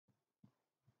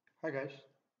Hi guys,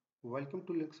 welcome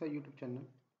to Lexa YouTube channel.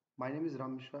 My name is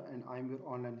Ram Mishra and I am your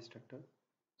online instructor.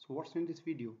 So what's in this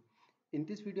video? In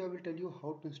this video I will tell you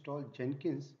how to install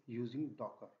Jenkins using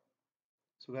Docker.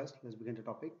 So guys, let's begin the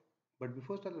topic. But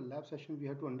before start the lab session, we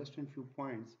have to understand few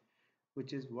points,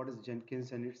 which is what is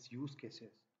Jenkins and its use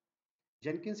cases.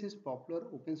 Jenkins is popular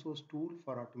open source tool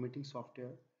for automating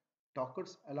software.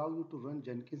 Dockers allow you to run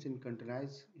Jenkins in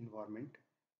containerized environment,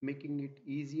 making it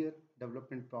easier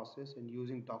development process, and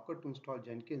using Docker to install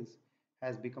Jenkins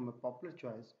has become a popular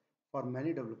choice for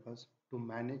many developers to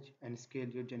manage and scale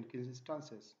your Jenkins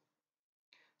instances.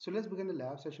 So let's begin the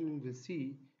lab session and we'll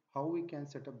see how we can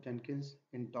set up Jenkins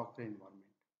in Docker environment.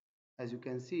 As you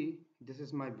can see, this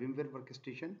is my VMware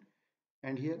workstation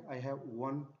and here I have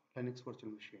one Linux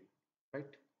virtual machine,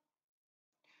 right?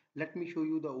 Let me show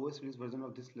you the OS release version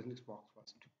of this Linux box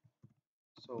first.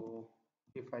 So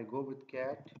if I go with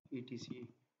cat etc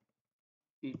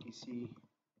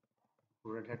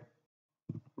red hat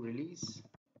release,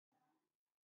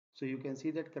 so you can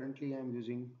see that currently I am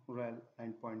using RHEL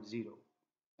 9.0.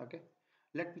 Okay,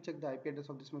 let me check the IP address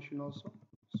of this machine also.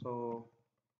 So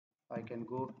I can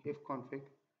go if config.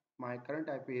 My current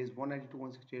IP is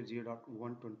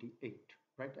 192.168.128,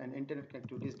 right? And internet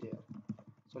connectivity is there.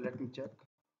 So let me check.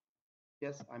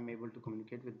 Yes, I'm able to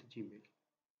communicate with the Gmail.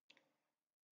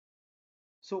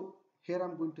 So here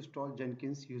I'm going to install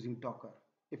Jenkins using Docker.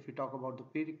 If we talk about the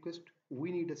prerequisite,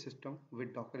 we need a system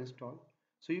with Docker installed.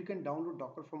 So you can download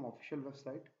Docker from official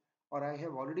website, or I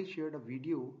have already shared a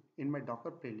video in my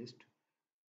Docker playlist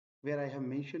where I have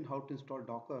mentioned how to install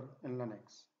Docker in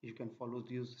Linux. You can follow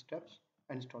these steps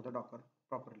and install the Docker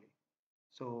properly.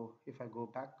 So if I go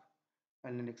back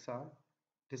and Linux R,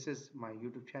 this is my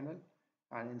YouTube channel,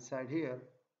 and inside here,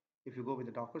 if you go with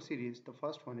the Docker series, the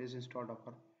first one is install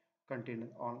Docker container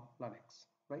on Linux,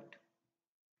 right?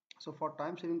 So for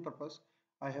time saving purpose,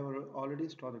 I have already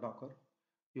installed the Docker.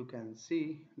 You can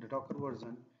see the Docker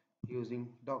version using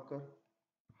docker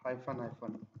hyphen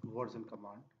hyphen version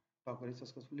command. Docker is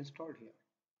successfully installed here.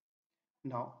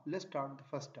 Now let's start the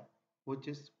first step, which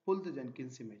is pull the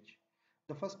Jenkins image.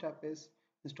 The first step is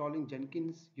installing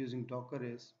Jenkins using Docker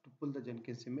is to pull the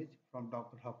Jenkins image from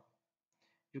Docker Hub.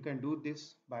 You can do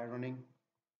this by running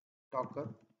docker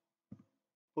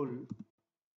pull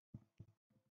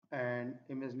and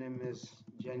image name is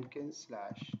Jenkins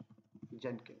slash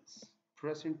Jenkins.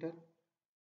 Press enter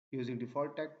using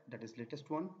default tag, that is latest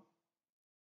one.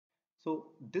 So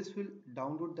this will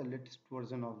download the latest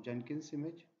version of Jenkins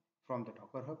image from the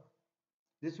Docker Hub.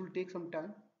 This will take some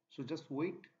time, so just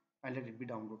wait and let it be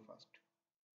download first.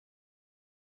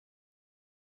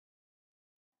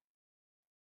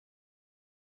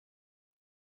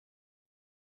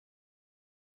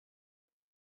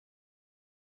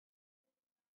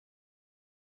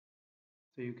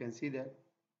 So you can see that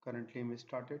currently image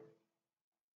started.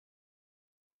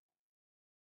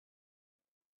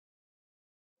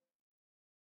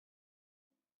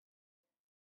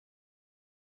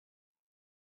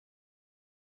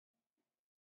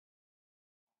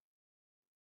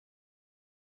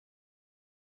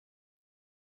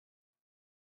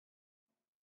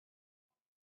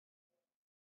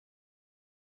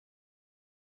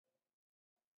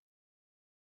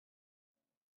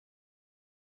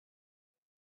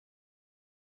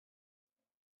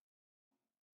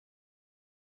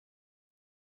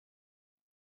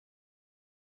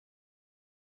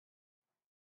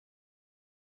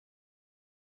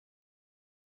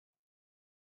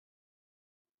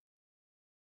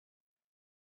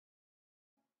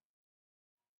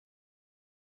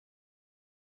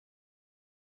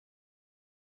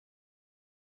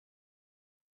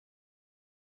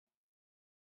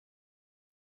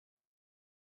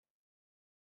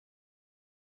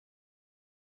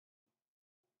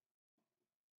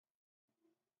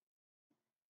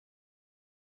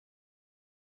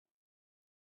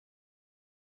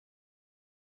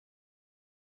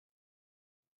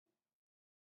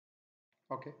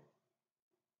 Okay.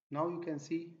 Now you can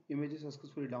see image is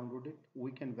successfully downloaded.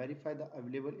 We can verify the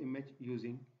available image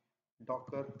using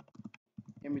docker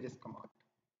images command.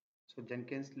 So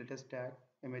Jenkins latest tag,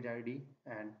 image ID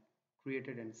and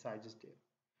created and size is there.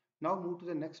 Now move to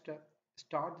the next step,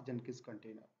 start the Jenkins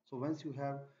container. So once you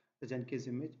have the Jenkins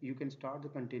image, you can start the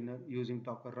container using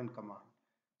docker run command.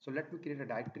 So let me create a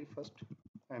directory first,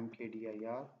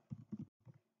 mkdir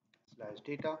slash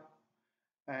data,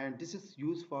 and this is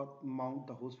used for mount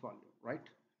the host volume, right?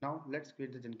 Now let's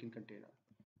create the Jenkins container.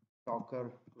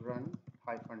 Docker run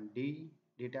hyphen d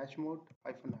detach mode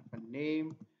hyphen hyphen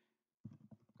name,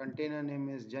 container name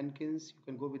is Jenkins. You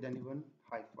can go with anyone,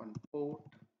 hyphen port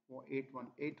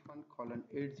 8181 colon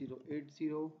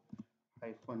 8080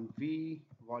 hyphen v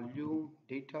volume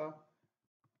data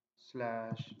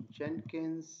slash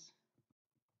Jenkins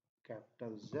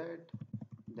capital Z,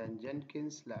 then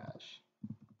Jenkins slash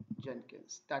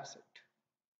Jenkins. That's it.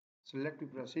 So let me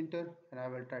press enter and I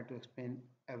will try to explain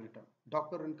every time.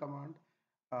 Docker run command,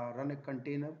 run a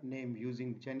container name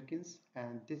using Jenkins,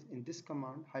 and this in this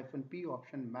command -p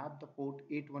option map the port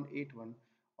 8181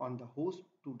 on the host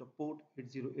to the port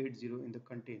 8080 in the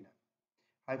container.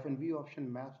 -v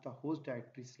option maps the host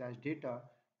directory slash data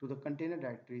to the container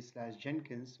directory slash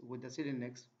Jenkins with the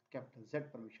Linux capital Z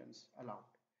permissions allowed,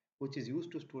 which is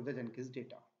used to store the Jenkins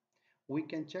data. We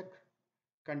can check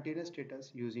container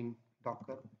status using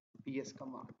docker ps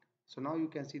command. So now you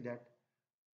can see that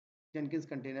Jenkins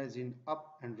container is in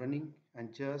up and running,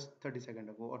 and just 30 seconds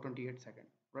ago or 28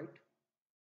 seconds, right?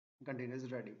 Container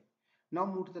is ready. Now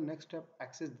move to the next step,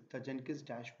 access the Jenkins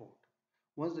dashboard.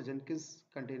 Once the Jenkins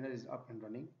container is up and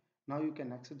running, now you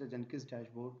can access the Jenkins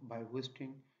dashboard by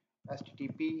visiting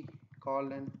http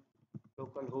colon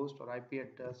localhost or IP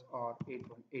address or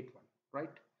 8181,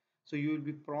 right? So you will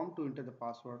be prompt to enter the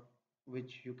password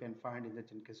which you can find in the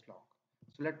Jenkins log.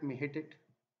 So let me hit it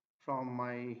from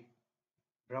my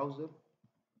browser.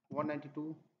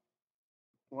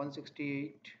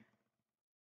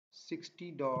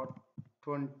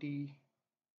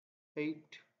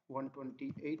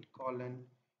 192.168.60.28 colon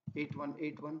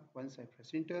 8181. Once I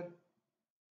press enter,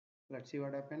 let's see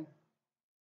what happened.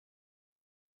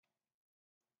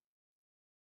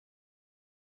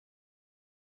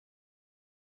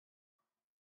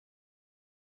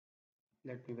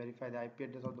 Let me verify the IP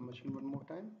address of the machine one more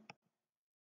time.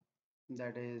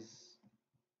 That is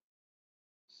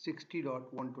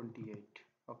 60.128.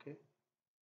 Okay,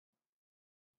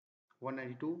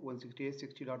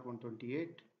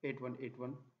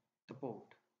 192.168.60.128.8181, the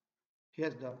port.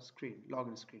 Here's the screen,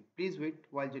 login screen. Please wait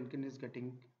while Jenkins is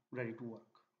getting ready to work,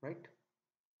 right?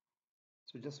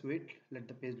 So just wait, let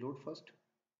the page load first.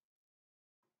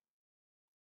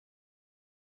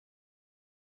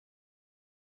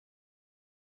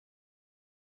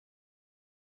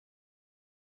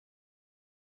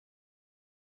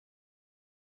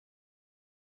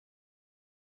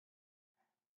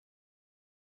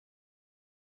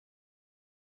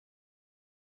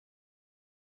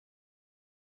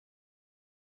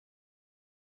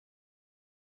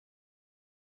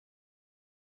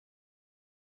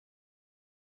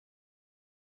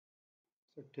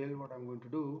 So till what I'm going to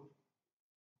do,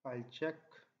 I'll check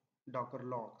Docker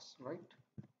logs, right?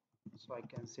 So I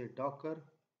can say Docker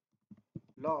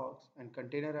logs and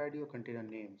container ID or container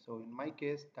name. So in my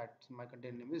case, that's my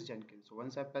container name is Jenkins. So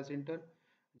once I press enter,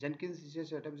 Jenkins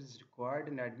setup is required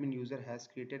and admin user has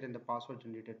created and the password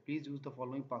generated. Please use the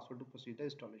following password to proceed the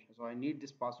installation. So I need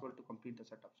this password to complete the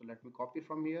setup. So let me copy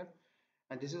from here,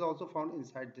 and this is also found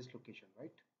inside this location,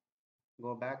 right?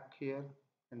 Go back here,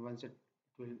 and once it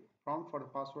will prompt for the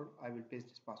password, I will paste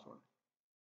this password.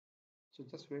 So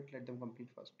just wait, let them complete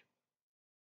first.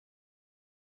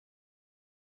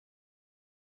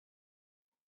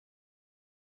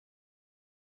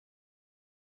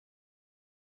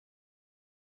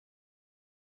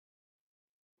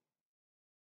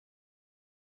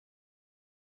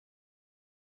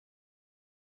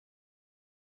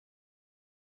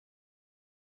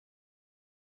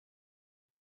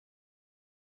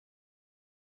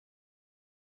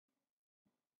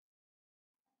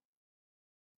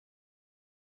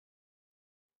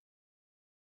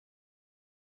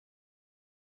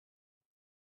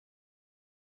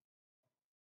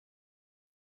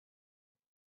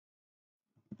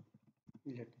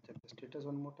 Let me check the status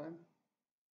one more time.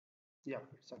 Yeah,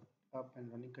 it's up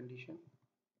and running condition.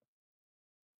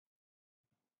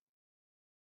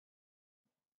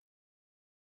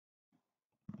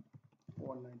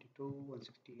 One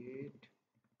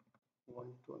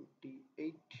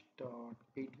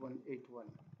 192.168.128.8181.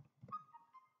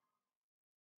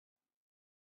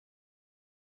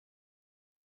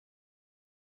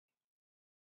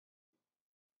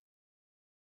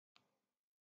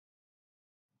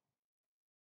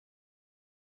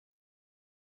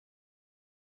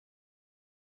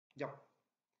 Yeah.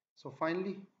 So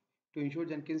finally, to ensure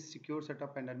Jenkins secure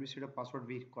setup and administrative password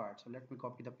we required. So let me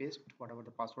copy the paste, whatever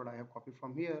the password I have copied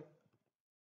from here.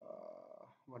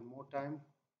 One more time,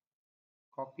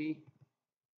 copy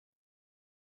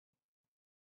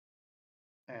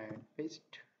and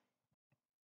paste.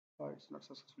 It's not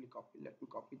successfully copied. Let me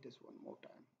copy this one more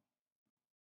time.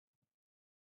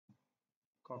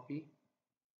 Copy,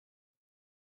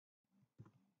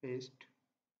 paste,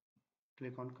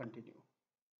 click on continue.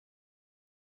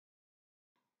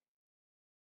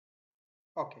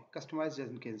 Okay, customize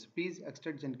Jenkins. Please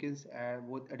extend Jenkins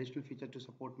with additional feature to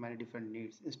support many different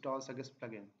needs. Install Suggest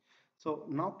plugin. So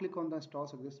now click on the install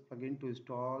Suggest plugin to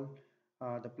install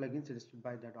the plugin suggested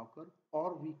by the Docker,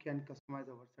 or we can customize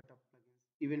our setup plugins.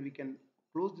 Even we can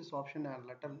close this option and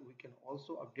later we can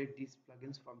also update these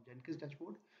plugins from Jenkins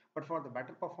dashboard. But for the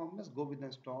better performance, go with the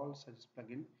install Suggest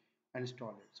plugin and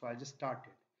install it. So I just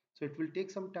started. So it will take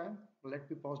some time. Let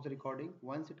me pause the recording.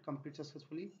 Once it completes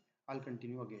successfully, I'll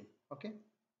continue again. Okay.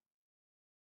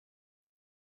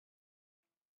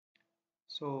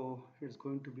 So it's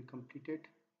going to be completed.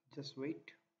 Just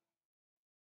wait.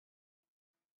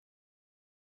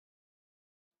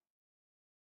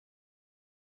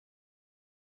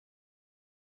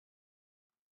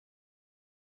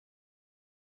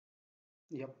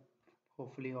 Yep,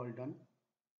 hopefully all done.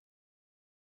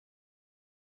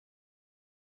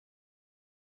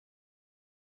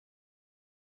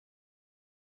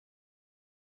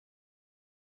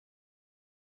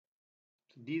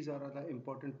 So these are the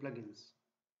important plugins.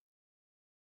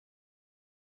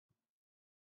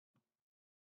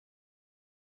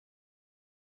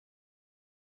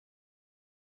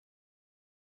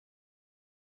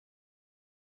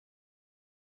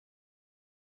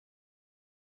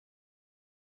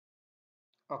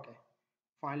 Okay,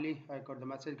 finally I got the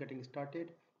message getting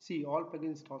started. See, all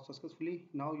plugins installed successfully.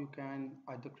 Now you can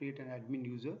either create an admin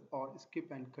user or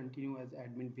skip and continue as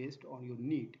admin based on your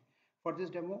need. For this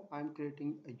demo, I'm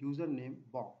creating a user named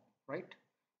Bob, right?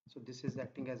 So this is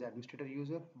acting as administrator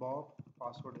user. Bob,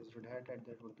 password is red hat at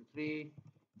the 23.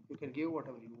 You can give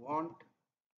whatever you want.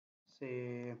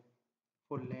 Say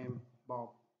full name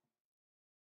Bob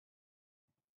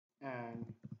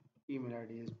and email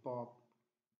ID is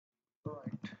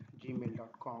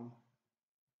bob@gmail.com.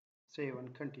 Save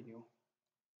and continue.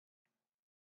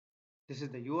 This is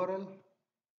the URL.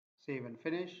 Save and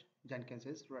finish. Jenkins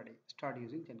is ready. Start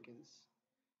using Jenkins.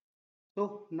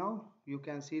 So now you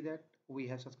can see that we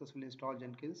have successfully installed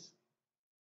Jenkins,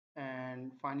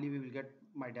 and finally we will get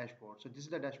my dashboard. So this is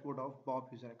the dashboard of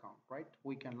Bob user account, right?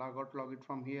 We can log out, log it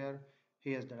from here.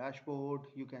 Here's the dashboard.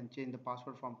 You can change the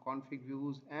password from config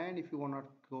views, and if you want to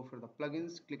go for the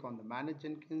plugins, click on the manage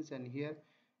Jenkins, and here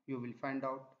you will find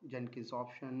out Jenkins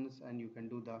options, and you can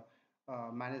do the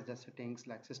manage the settings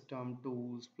like system,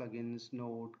 tools, plugins,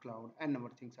 node, cloud, and number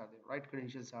of things are there, right?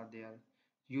 Credentials are there,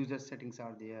 user settings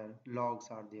are there, logs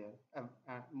are there.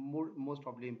 Most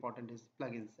probably important is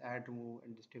plugins, add, remove,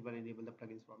 and disable, enable the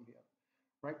plugins from here,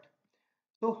 right?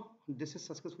 So this is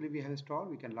successfully we have installed.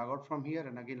 We can log out from here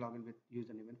and again log in with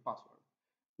username and password.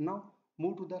 Now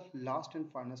move to the last and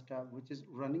final step, which is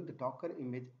running the Docker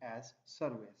image as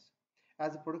service.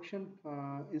 As a production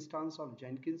instance of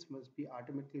Jenkins must be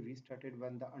automatically restarted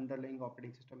when the underlying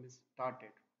operating system is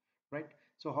started, right?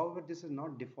 So however, this is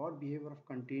not default behavior of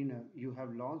container you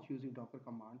have launched using Docker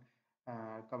command.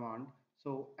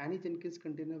 So any Jenkins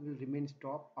container will remain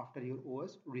stopped after your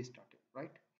OS restarted,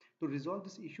 right? To resolve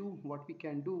this issue, what we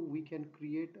can do, we can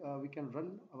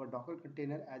run our Docker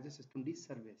container as a systemd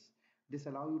service. This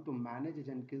allows you to manage a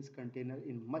Jenkins container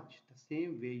in much the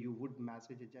same way you would manage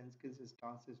a Jenkins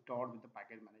instance stored with the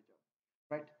package manager,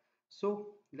 right?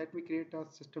 So let me create a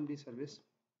systemd service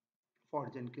for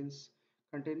Jenkins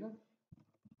container.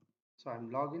 So I'm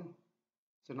logging.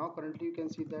 So now currently you can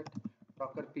see that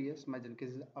Docker PS my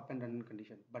Jenkins is up and running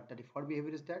condition. But the default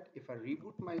behavior is that if I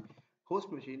reboot my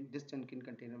host machine, this Jenkins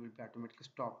container will be automatically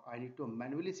stopped. I need to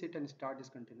manually sit and start this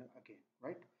container again,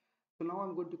 right? So now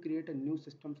I'm going to create a new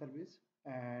system service,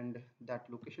 and that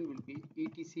location will be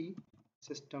etc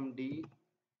systemd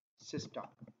system.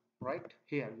 Right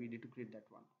here we need to create that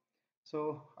one.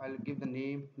 So I'll give the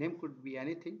name could be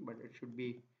anything, but it should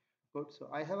be good. So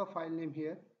I have a file name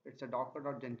here. It's a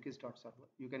docker.jenkins.server.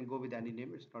 You can go with any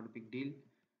name, it's not a big deal,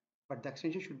 but the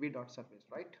extension should be .service,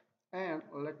 right? And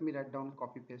let me write down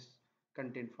copy paste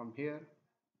content from here,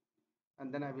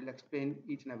 and then I will explain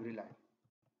each and every line.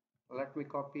 Let me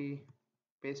copy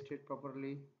paste it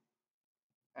properly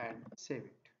and save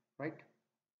it, right?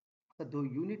 So the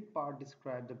unit part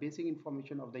describes the basic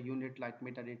information of the unit like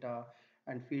metadata,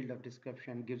 and field of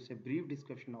description gives a brief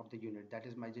description of the unit. That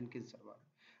is my Jenkins server.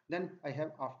 Then I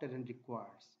have after and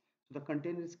requires. So the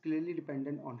container is clearly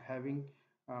dependent on having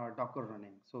Docker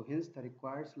running. So hence the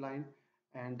requires line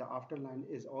and the after line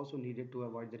is also needed to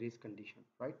avoid the race condition,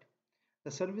 right?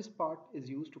 The service part is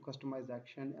used to customize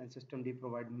action, and systemd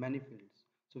provide many fields.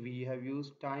 So we have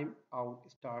used time out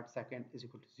start second is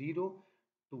equal to 0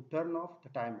 to turn off the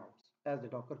timeouts, as the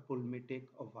Docker pull may take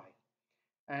a while.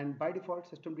 And by default,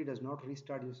 systemd does not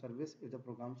restart your service if the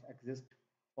programs exist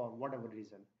for whatever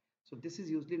reason. So this is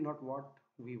usually not what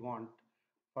we want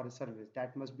for a service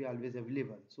that must be always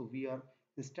available. So we are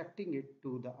instructing it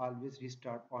to the always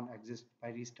restart on exist by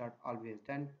restart always,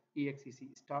 then exec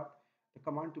start, the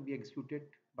command to be executed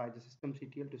by the system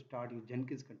CTL to start your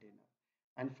Jenkins container.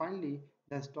 And finally,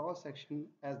 the install section,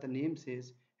 as the name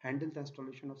says, handles the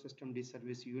installation of systemd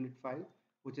service unit file,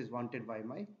 which is wanted by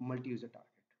my multi-user target,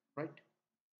 right?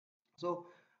 So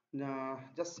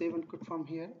just save and quit from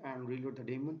here and reload the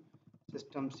daemon,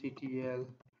 systemctl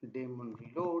daemon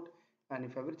reload, and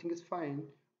if everything is fine,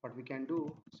 what we can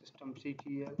do,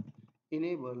 systemctl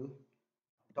enable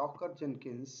docker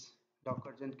jenkins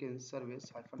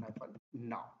service hyphen hyphen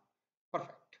now.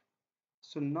 Perfect.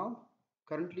 So now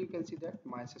currently you can see that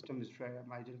my system is ready,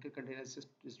 my Jenkins container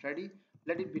is ready.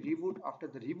 Let it be reboot. After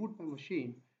the reboot my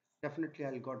machine, definitely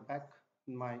I'll got back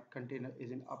my container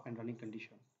is in up and running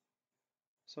condition.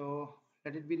 So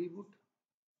let it be reboot.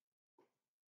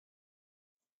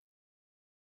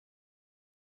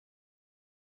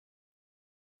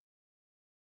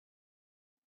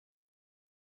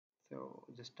 So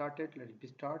just start it, let it be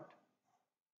start.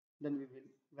 Then we will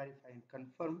verify and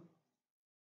confirm.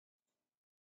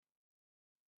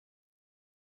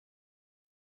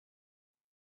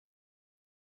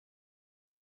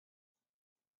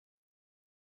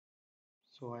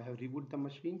 So I have rebooted the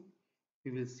machine.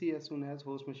 We will see as soon as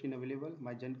host machine available,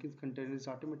 my Jenkins container is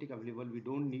automatically available. We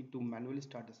don't need to manually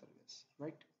start the service,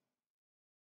 right?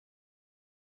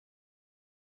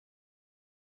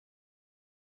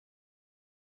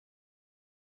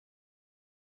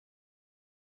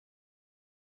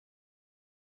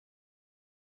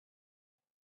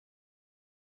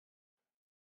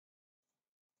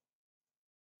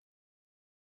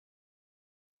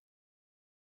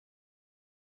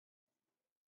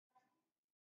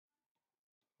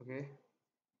 Okay,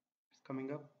 it's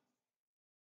coming up.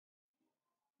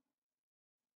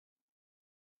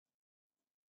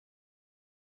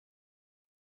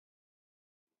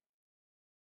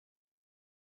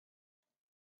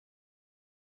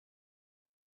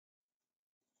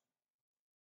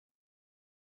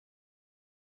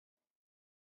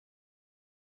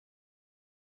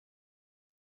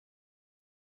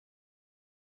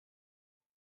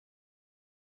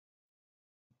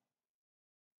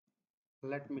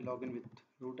 Let me log in with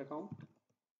root account.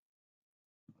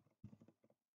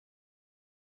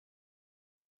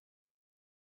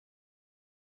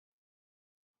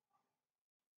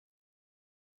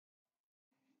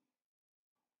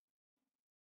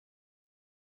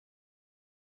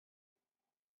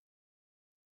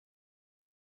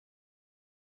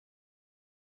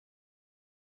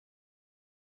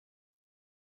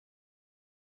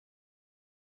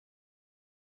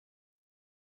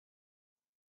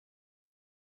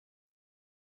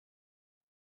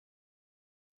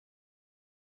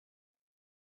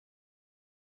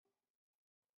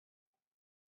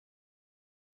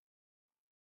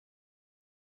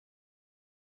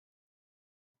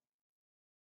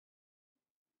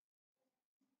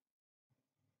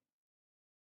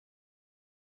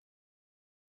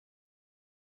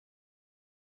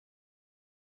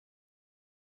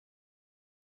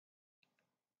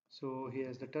 So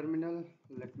here's the terminal.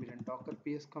 Let me run docker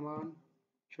ps command.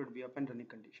 Should be up and running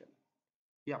condition.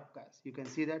 Yeah, guys, you can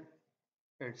see that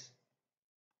it's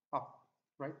up,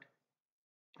 right?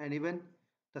 And even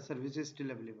the service is still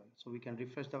available. So we can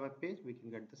refresh the web page. We can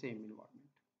get the same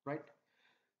environment, right?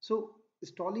 So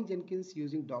installing Jenkins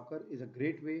using Docker is a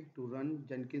great way to run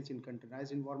Jenkins in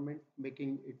containerized environment,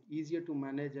 making it easier to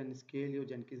manage and scale your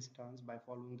Jenkins instance by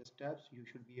following the steps. You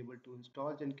should be able to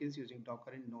install Jenkins using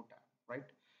Docker in no time, right?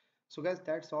 So guys,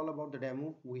 that's all about the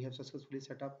demo. We have successfully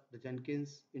set up the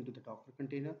Jenkins into the Docker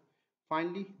container.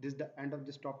 Finally, this is the end of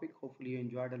this topic. Hopefully you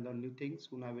enjoyed and learned new things.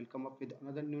 Soon I will come up with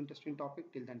another new interesting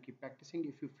topic. Till then, keep practicing.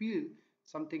 If you feel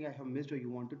something I have missed or you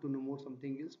wanted to know more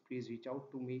something else, please reach out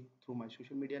to me through my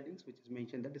social media links, which is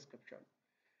mentioned in the description.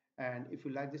 And if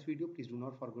you like this video, please do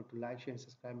not forget to like, share, and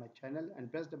subscribe my channel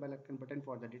and press the bell icon button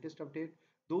for the latest update.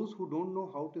 Those who don't know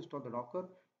how to install the Docker,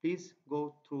 please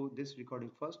go through this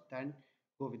recording first, then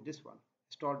go with this one.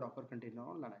 Install Docker container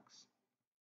on Linux.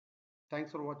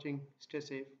 Thanks for watching. Stay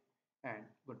safe and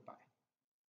goodbye.